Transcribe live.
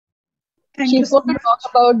Thank you She's so going to talk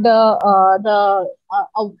much. about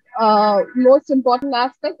the most important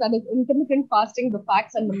aspect, that is intermittent fasting, the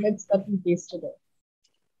facts and the myths that we face today.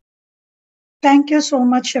 Thank you so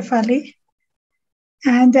much, Shefali.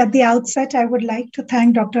 And at the outset, I would like to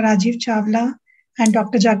thank Dr. Rajiv Chawla and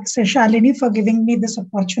Dr. Shalini for giving me this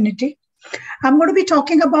opportunity. I'm going to be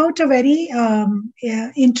talking about a very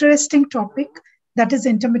interesting topic, that is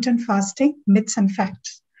intermittent fasting, myths and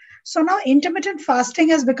facts. So now intermittent fasting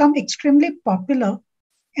has become extremely popular,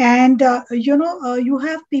 and you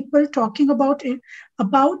have people talking about it,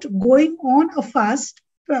 about going on a fast,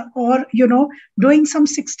 or doing some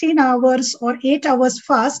 16 hours or 8 hours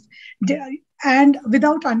fast, and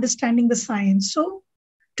without understanding the science. So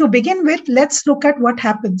to begin with, let's look at what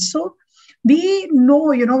happens. So we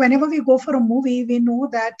know, whenever we go for a movie, we know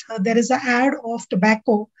that there is an ad of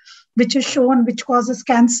tobacco which is shown, which causes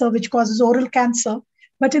cancer, which causes oral cancer.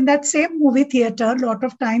 But in that same movie theater, a lot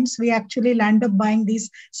of times we actually land up buying these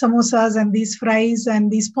samosas and these fries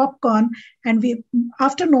and these popcorn. And we,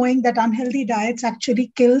 after knowing that unhealthy diets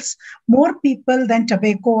actually kills more people than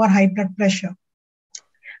tobacco or high blood pressure.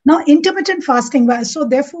 Now, intermittent fasting, so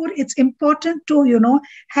therefore, it's important to,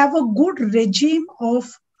 have a good regime of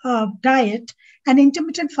diet, and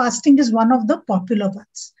intermittent fasting is one of the popular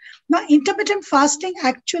ones. Now, intermittent fasting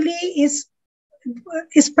actually is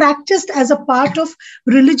practiced as a part of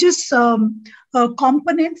religious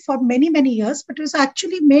component for many, many years, but it was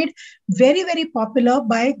actually made very, very popular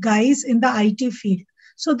by guys in the IT field.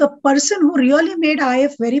 So the person who really made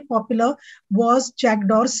IF very popular was Jack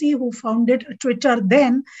Dorsey, who founded Twitter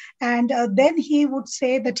then. And then he would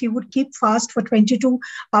say that he would keep fast for 22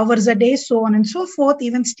 hours a day, so on and so forth.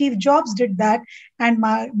 Even Steve Jobs did that. And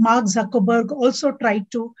Mark Zuckerberg also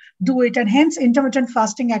tried to do it. And hence, intermittent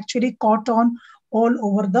fasting actually caught on all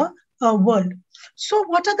over the world. So,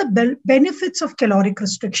 what are the benefits of caloric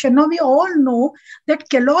restriction? Now, we all know that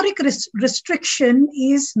caloric restriction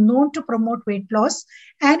is known to promote weight loss,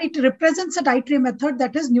 and it represents a dietary method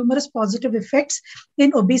that has numerous positive effects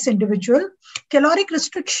in obese individual. Caloric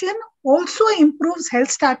restriction also improves health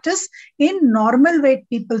status in normal weight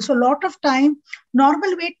people. So, a lot of time,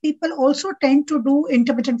 normal weight people also tend to do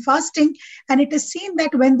intermittent fasting, and it is seen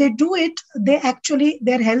that when they do it, they actually,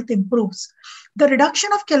 their health improves. The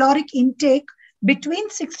reduction of caloric intake between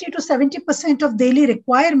 60 to 70% of daily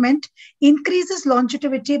requirement increases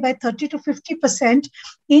longevity by 30 to 50%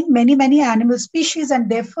 in many, many animal species, and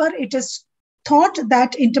therefore it is thought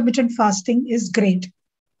that intermittent fasting is great.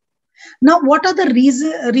 Now, what are the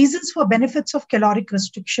reasons for benefits of caloric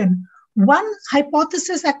restriction? One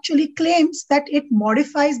hypothesis actually claims that it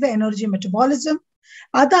modifies the energy metabolism.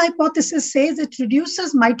 Other hypothesis says it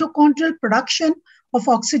reduces mitochondrial production of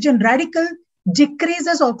oxygen radical,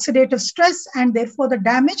 decreases oxidative stress, and therefore the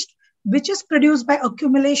damage which is produced by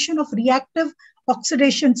accumulation of reactive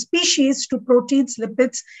oxidation species to proteins,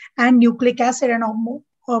 lipids, and nucleic acid. And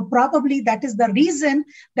probably that is the reason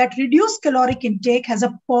that reduced caloric intake has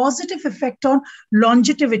a positive effect on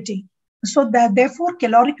longevity. So that therefore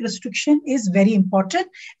caloric restriction is very important,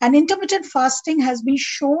 and intermittent fasting has been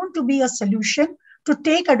shown to be a solution to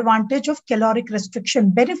take advantage of caloric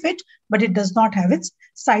restriction benefit, but it does not have its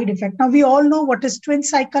side effect. Now, we all know what is twin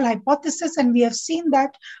cycle hypothesis, and we have seen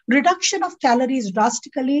that reduction of calories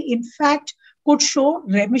drastically, in fact, could show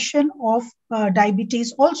remission of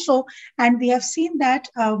diabetes also. And we have seen that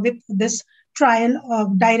with this trial,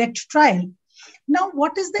 direct trial. Now,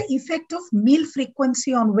 what is the effect of meal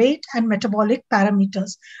frequency on weight and metabolic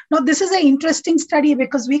parameters? Now, this is an interesting study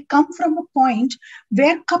because we come from a point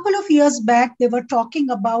where a couple of years back, they were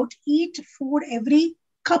talking about eat food every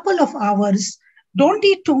couple of hours. Don't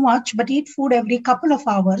eat too much, but eat food every couple of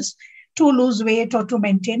hours to lose weight or to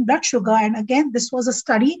maintain blood sugar. And again, this was a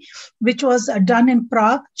study which was done in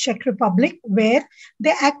Prague, Czech Republic, where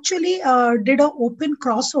they actually did an open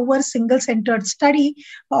crossover single-centered study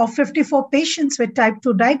of 54 patients with type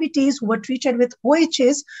 2 diabetes who were treated with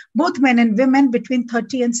OHs, both men and women between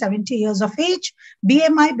 30 and 70 years of age,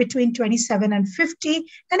 BMI between 27 and 50,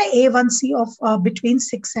 and an A1C of between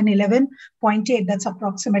 6 and 11.8. That's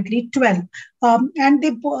approximately 12. And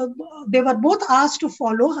they were both asked to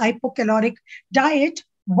follow hypocaloric diet.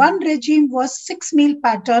 One regime was 6-meal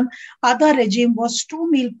pattern, other regime was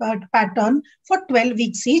 2-meal pattern for 12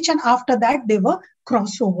 weeks each, and after that they were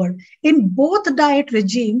crossover. In both diet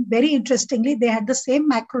regime, very interestingly, they had the same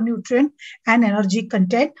macronutrient and energy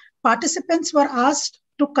content. Participants were asked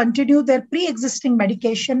to continue their pre-existing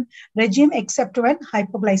medication regime except when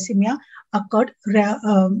hypoglycemia occurred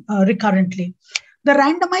recurrently. The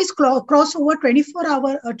randomized crossover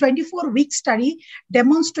 24-week study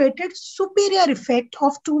demonstrated superior effect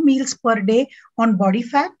of 2 meals per day on body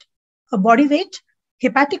fat, body weight,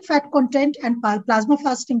 hepatic fat content, and plasma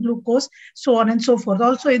fasting glucose, so on and so forth.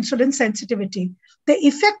 Also insulin sensitivity. The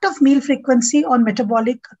effect of meal frequency on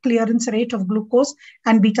metabolic clearance rate of glucose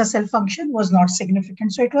and beta cell function was not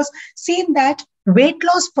significant. So it was seen that weight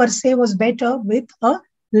loss per se was better with a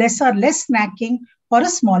less snacking or a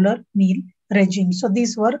smaller meal regime. So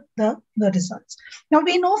these were the results. Now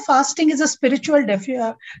we know fasting is a spiritual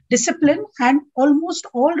discipline, and almost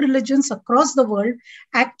all religions across the world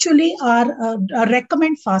actually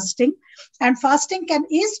recommend fasting. And fasting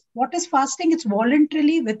what is fasting? It's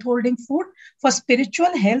voluntarily withholding food for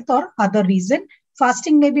spiritual, health, or other reason.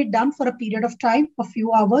 Fasting may be done for a period of time, a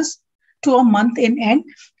few hours to a month in end.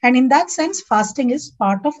 And in that sense, fasting is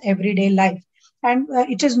part of everyday life. And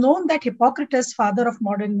it is known that Hippocrates, father of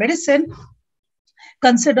modern medicine,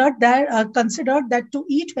 considered that to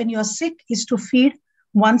eat when you are sick is to feed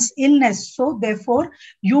one's illness. So therefore,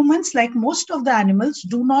 humans, like most of the animals,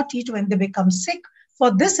 do not eat when they become sick.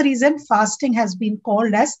 For this reason, fasting has been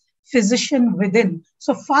called as physician within.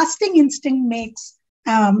 So fasting instinct makes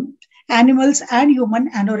animals and human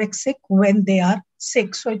anorexic when they are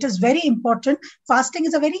sick. So it is very important. Fasting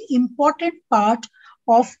is a very important part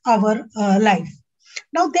of our life.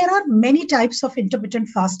 Now, there are many types of intermittent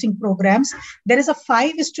fasting programs. There is a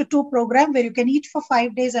 5:2 program where you can eat for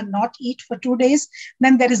 5 days and not eat for 2 days.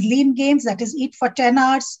 Then there is lean gains, that is eat for 10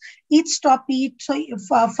 hours, eat, stop, eat. So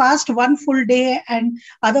fast one full day and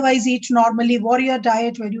otherwise eat normally. Warrior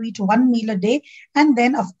diet where you eat one meal a day. And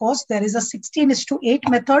then, of course, there is a 16:8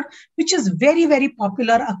 method, which is very, very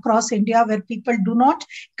popular across India, where people do not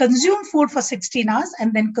consume food for 16 hours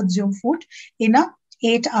and then consume food in a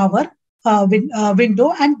 8-hour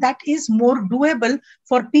window, and that is more doable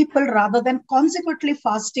for people rather than consequently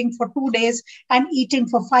fasting for 2 days and eating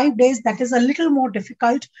for 5 days. That is a little more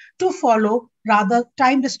difficult to follow. Rather,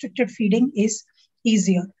 time restricted feeding is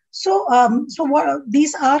easier. So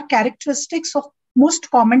these are characteristics of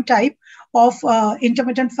most common type of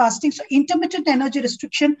intermittent fasting. So intermittent energy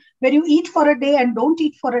restriction, where you eat for a day and don't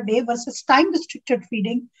eat for a day, versus time restricted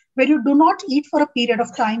feeding, where you do not eat for a period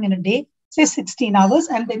of time in a day, say 16 hours,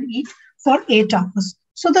 and then eat for 8 hours.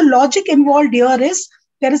 So the logic involved here is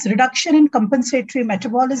there is reduction in compensatory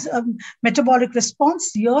metabolic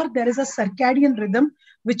response. Here there is a circadian rhythm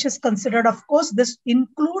which is considered. Of course, this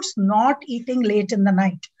includes not eating late in the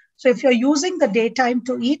night. So if you're using the daytime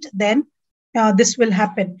to eat, then this will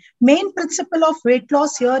happen. Main principle of weight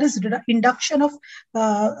loss here is induction of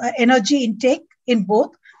energy intake in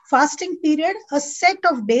both fasting period, a set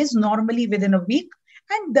of days normally within a week,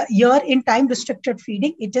 and the year in time restricted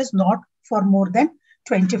feeding, it is not for more than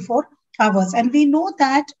 24 hours. And we know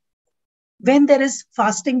that when there is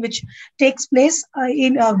fasting which takes place,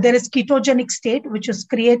 there is ketogenic state which is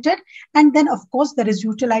created. And then, of course, there is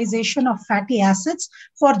utilization of fatty acids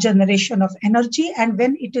for generation of energy. And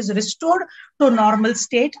when it is restored to normal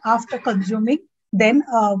state after consuming, then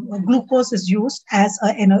glucose is used as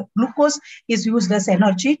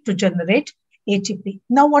energy to generate ATP.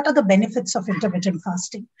 Now, what are the benefits of intermittent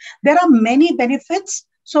fasting? There are many benefits.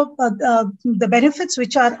 So the benefits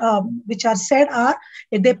which are said are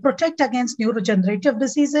they protect against neurodegenerative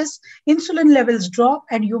diseases, insulin levels drop,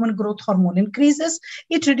 and human growth hormone increases.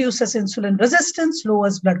 It reduces insulin resistance,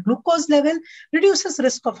 lowers blood glucose level, reduces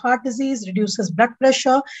risk of heart disease, reduces blood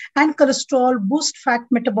pressure and cholesterol, boosts fat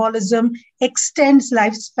metabolism, extends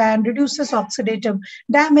lifespan, reduces oxidative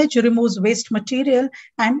damage, removes waste material,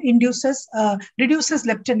 and reduces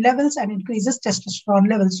leptin levels and increases testosterone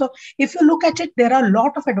levels. So if you look at it, there are a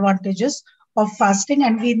lot of advantages of fasting,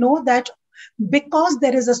 and we know that because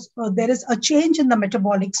there is a change in the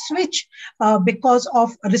metabolic switch because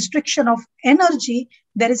of restriction of energy,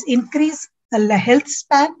 there is increase in the health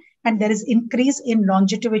span and there is increase in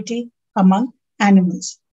longevity among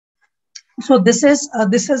animals. So these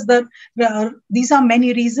are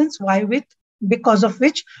many reasons because of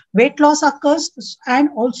which weight loss occurs. And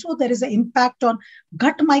also there is an impact on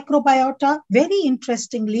gut microbiota. Very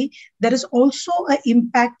interestingly, there is also an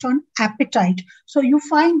impact on appetite. So you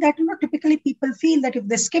find that, typically people feel that if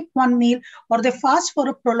they skip one meal or they fast for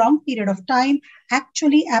a prolonged period of time,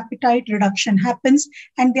 actually appetite reduction happens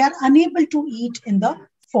and they are unable to eat in the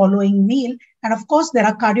following meal. And of course, there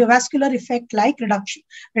are cardiovascular effects like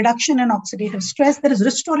reduction in oxidative stress. There is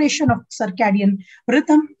restoration of circadian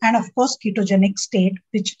rhythm, and of course, ketogenic state,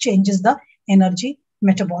 which changes the energy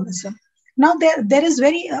metabolism. Now, there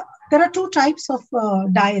are two types of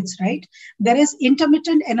diets, right? There is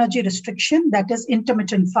intermittent energy restriction, that is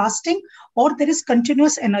intermittent fasting, or there is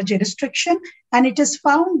continuous energy restriction. And it is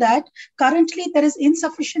found that currently there is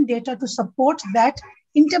insufficient data to support that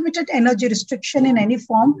intermittent energy restriction in any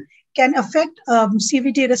form can affect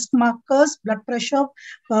CVD risk markers, blood pressure,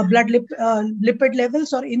 lipid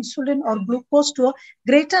levels, or insulin or glucose to a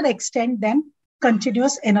greater extent than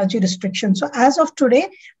continuous energy restriction. So as of today,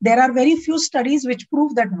 there are very few studies which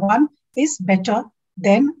prove that one is better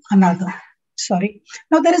than another. Sorry.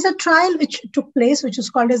 Now there is a trial which took place, which is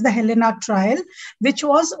called as the Helena trial, which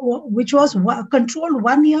was a controlled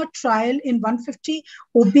 1-year trial in 150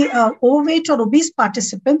 overweight or obese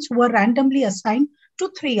participants who were randomly assigned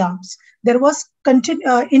to 3 arms. There was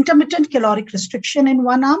intermittent caloric restriction in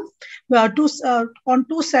one arm, on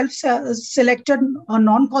 2 self-selected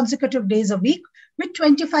non-consecutive days a week, with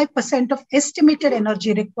 25% of estimated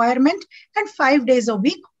energy requirement, and 5 days a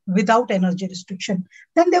week without energy restriction.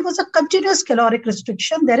 Then there was a continuous caloric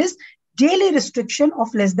restriction. There is daily restriction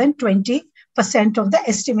of less than 20% of the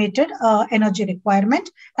estimated energy requirement.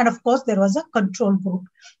 And of course, there was a control group.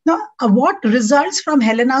 Now, what results from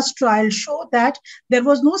Helena's trial show that there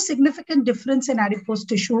was no significant difference in adipose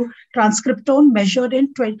tissue transcriptome measured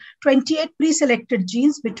in 28 pre-selected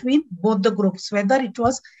genes between both the groups, whether it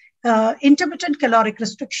was intermittent caloric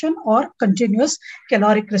restriction or continuous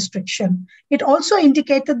caloric restriction. It also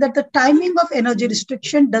indicated that the timing of energy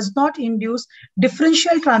restriction does not induce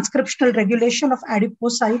differential transcriptional regulation of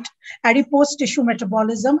adipose tissue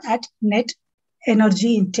metabolism at net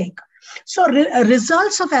energy intake. So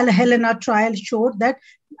results of Helena trial showed that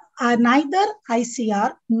neither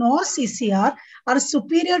ICR nor CCR are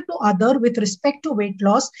superior to other with respect to weight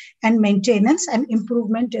loss and maintenance and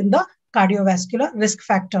improvement in the cardiovascular risk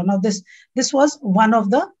factor. Now, this was one of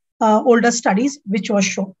the older studies which was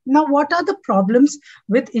shown. Now, what are the problems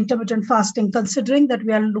with intermittent fasting, considering that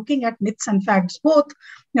we are looking at myths and facts both?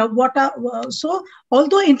 Now, so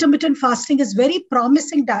although intermittent fasting is very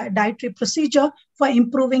promising dietary procedure for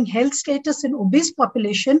improving health status in obese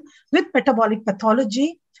population with metabolic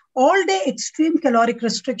pathology, all-day extreme caloric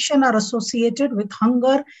restriction are associated with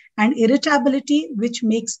hunger and irritability, which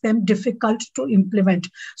makes them difficult to implement.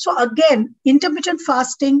 So again, intermittent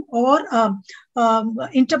fasting or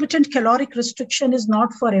intermittent caloric restriction is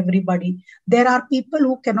not for everybody. There are people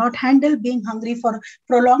who cannot handle being hungry for a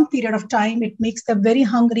prolonged period of time. It makes them very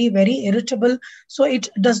hungry, very irritable. So it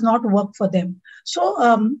does not work for them.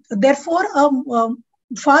 So therefore,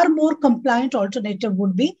 far more compliant alternative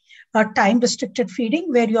would be time-restricted feeding,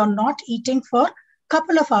 where you are not eating for a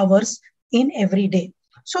couple of hours in every day.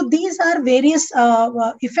 So these are various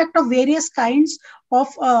effect of various kinds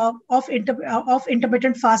of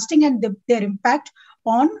intermittent fasting and their impact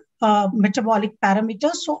on metabolic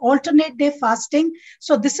parameters. So alternate day fasting.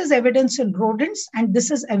 So this is evidence in rodents and this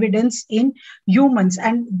is evidence in humans.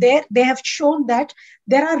 And they have shown that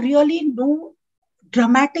there are really no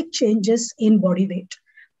dramatic changes in body weight.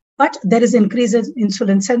 But there is increase in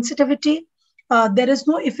insulin sensitivity. There is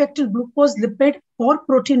no effect in glucose, lipid, or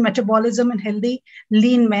protein metabolism in healthy,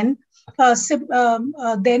 lean men.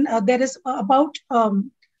 Then there is about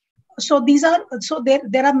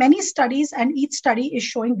there are many studies, and each study is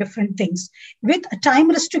showing different things. With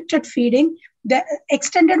time-restricted feeding, the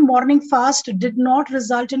extended morning fast did not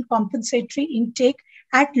result in compensatory intake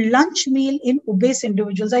at lunch meal in obese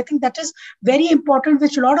individuals. I think that is very important,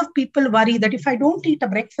 which a lot of people worry that if I don't eat a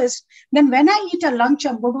breakfast, then when I eat a lunch,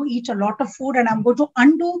 I'm going to eat a lot of food and I'm going to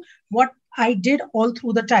undo what I did all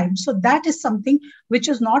through the time. So that is something which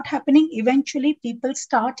is not happening. Eventually, people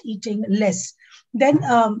start eating less. Then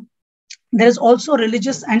there is also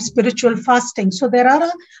religious and spiritual fasting. So there are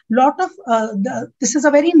a lot of, this is a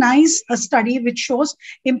very nice study which shows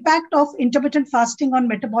impact of intermittent fasting on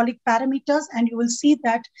metabolic parameters. And you will see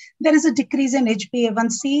that there is a decrease in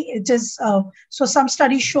HbA1c. It is, so some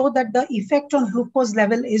studies show that the effect on glucose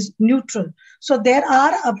level is neutral. So there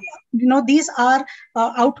are, these are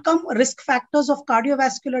outcome risk factors of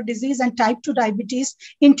cardiovascular disease and type 2 diabetes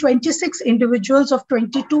in 26 individuals of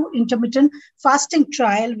 22 intermittent fasting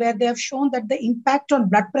trial, where they have shown that the impact on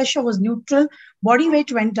blood pressure was neutral, body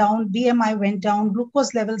weight went down, BMI went down,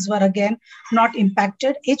 glucose levels were again not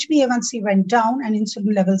impacted, HbA1c went down, and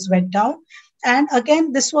insulin levels went down. And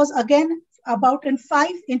again, this was again about in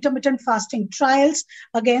 5 intermittent fasting trials.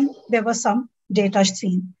 Again, there was some data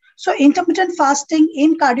seen. So intermittent fasting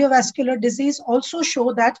in cardiovascular disease also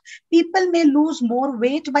show that people may lose more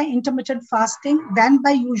weight by intermittent fasting than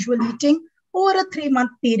by usual eating over a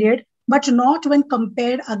 3-month period, but not when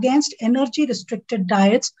compared against energy-restricted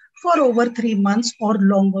diets for over 3 months or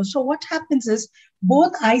longer. So what happens is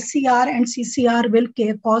both ICR and CCR will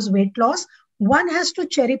cause weight loss. One has to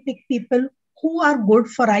cherry pick people who are good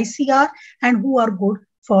for ICR and who are good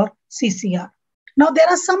for CCR. Now, there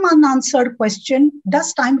are some unanswered questions.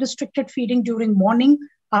 Does time-restricted feeding during morning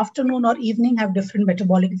afternoon or evening have different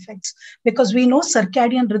metabolic effects, because we know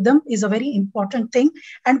circadian rhythm is a very important thing,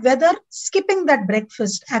 and whether skipping that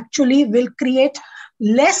breakfast actually will create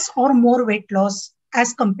less or more weight loss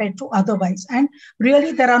as compared to otherwise. And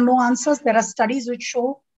really, there are no answers. There are studies which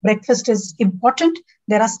show breakfast is important.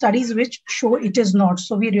 There are studies which show it is not.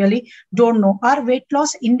 So we really don't know. Are weight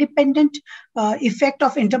loss independent effect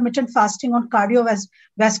of intermittent fasting on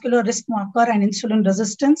cardiovascular risk marker and insulin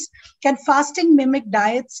resistance? Can fasting mimic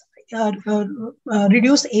diets,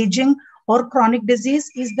 reduce aging or chronic disease?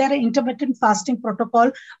 Is there an intermittent fasting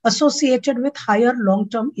protocol associated with higher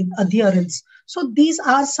long-term adherence? So these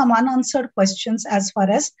are some unanswered questions as far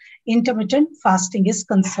as intermittent fasting is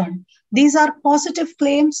concerned. These are positive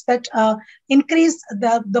claims that increase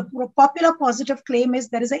the popular positive claim is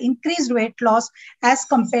there is an increased weight loss as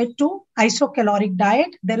compared to isocaloric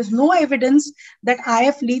diet. There is no evidence that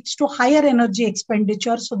IF leads to higher energy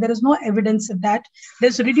expenditure. So there is no evidence of that.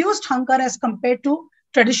 There's reduced hunger as compared to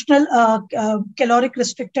traditional caloric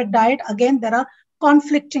restricted diet. Again, there are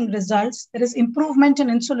conflicting results. There is improvement in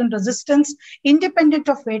insulin resistance independent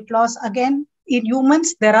of weight loss. Again, in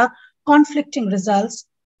humans, there are conflicting results.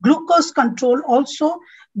 Glucose control also,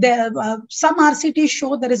 there some RCTs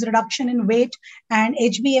show there is reduction in weight and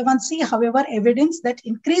HbA1c. However, evidence that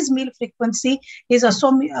increased meal frequency is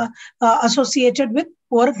associated with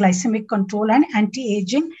poor glycemic control and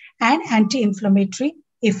anti-aging and anti-inflammatory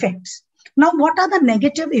effects. Now, what are the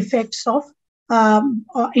negative effects of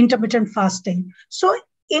intermittent fasting? So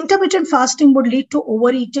intermittent fasting would lead to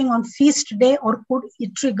overeating on feast day or could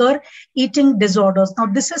trigger eating disorders. Now,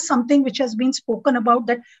 this is something which has been spoken about,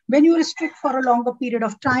 that when you restrict for a longer period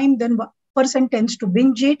of time, then person tends to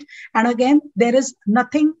binge eat. And again, there is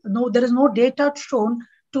no data shown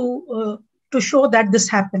to show that this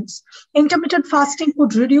happens. Intermittent fasting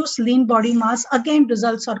could reduce lean body mass. Again,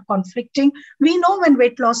 results are conflicting. We know when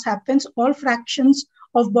weight loss happens, all fractions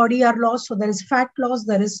of body are lost. So there is fat loss,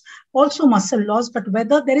 there is also muscle loss, but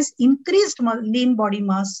whether there is increased lean body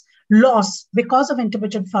mass loss because of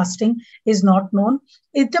intermittent fasting is not known.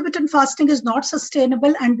 Intermittent fasting is not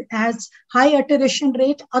sustainable and has high iteration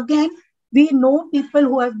rate. Again, we know people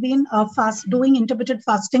who have been doing intermittent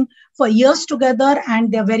fasting for years together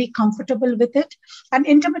and they're very comfortable with it. And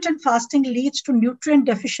intermittent fasting leads to nutrient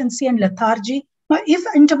deficiency and lethargy. Now, if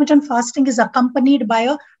intermittent fasting is accompanied by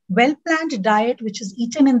a well-planned diet, which is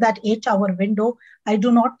eaten in that 8-hour window, I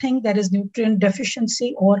do not think there is nutrient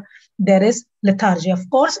deficiency or there is lethargy. Of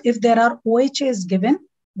course, if there are OHAs given,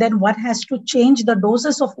 then one has to change the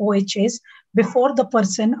doses of OHAs before the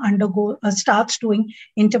person starts doing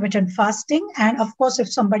intermittent fasting. And of course,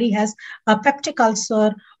 if somebody has a peptic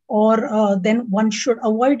ulcer, or then one should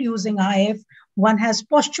avoid using IF. One has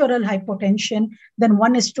postural hypotension, then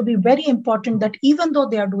one is to be very important that even though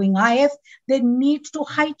they are doing IF, they need to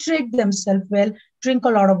hydrate themselves well, drink a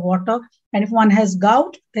lot of water. And if one has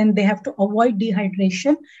gout, then they have to avoid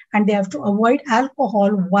dehydration and they have to avoid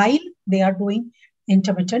alcohol while they are doing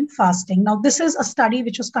intermittent fasting. Now, this is a study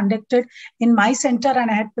which was conducted in my center, and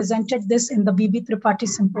I had presented this in the BB Tripathi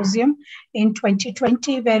Symposium in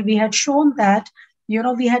 2020, where we had shown that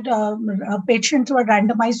we had patients who were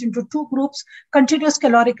randomized into 2 groups, continuous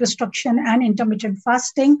caloric restriction and intermittent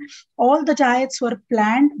fasting. All the diets were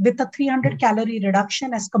planned with a 300 calorie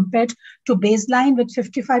reduction as compared to baseline, with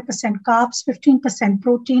 55% carbs, 15%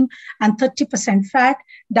 protein, and 30% fat.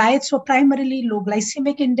 Diets were primarily low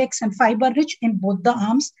glycemic index and fiber rich in both the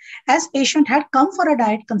arms. As patient had come for a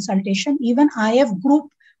diet consultation, even IF group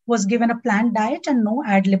was given a planned diet and no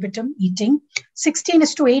ad libitum eating.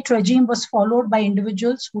 16:8 regime was followed by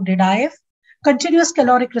individuals who did IF. Continuous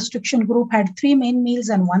caloric restriction group had 3 main meals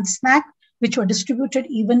and 1 snack, which were distributed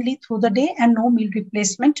evenly through the day, and no meal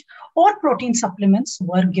replacement or protein supplements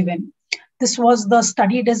were given. This was the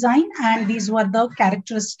study design, and these were the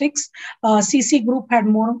characteristics. CC group had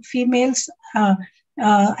more females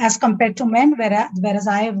as compared to men, whereas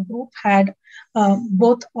IF group had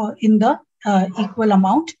both in the equal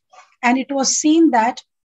amount. And it was seen that,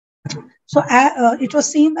 this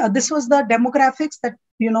was the demographics that,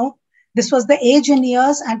 this was the age in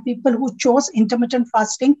years and people who chose intermittent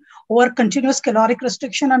fasting over continuous caloric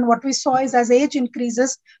restriction. And what we saw is as age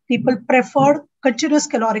increases, people preferred continuous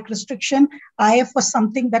caloric restriction. IF was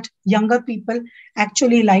something that younger people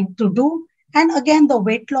actually like to do. And again, the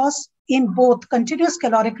weight loss in both continuous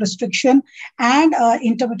caloric restriction and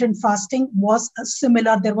intermittent fasting was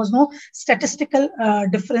similar. There was no statistical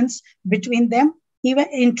difference between them. Even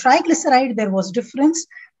in triglyceride, there was difference.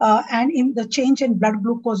 and in the change in blood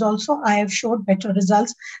glucose also, I have showed better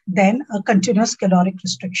results than a continuous caloric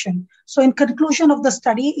restriction. So in conclusion of the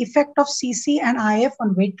study, effect of CC and IF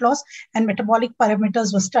on weight loss and metabolic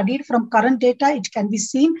parameters was studied. From current data, it can be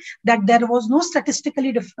seen that there was no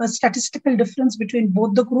statistical difference between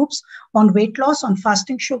both the groups on weight loss, on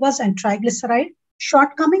fasting sugars and triglyceride.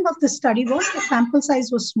 Shortcoming of the study was the sample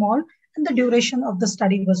size was small and the duration of the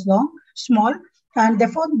study was small, and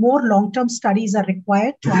therefore more long-term studies are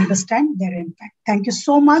required to understand their impact. Thank you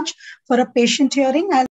so much for a patient hearing.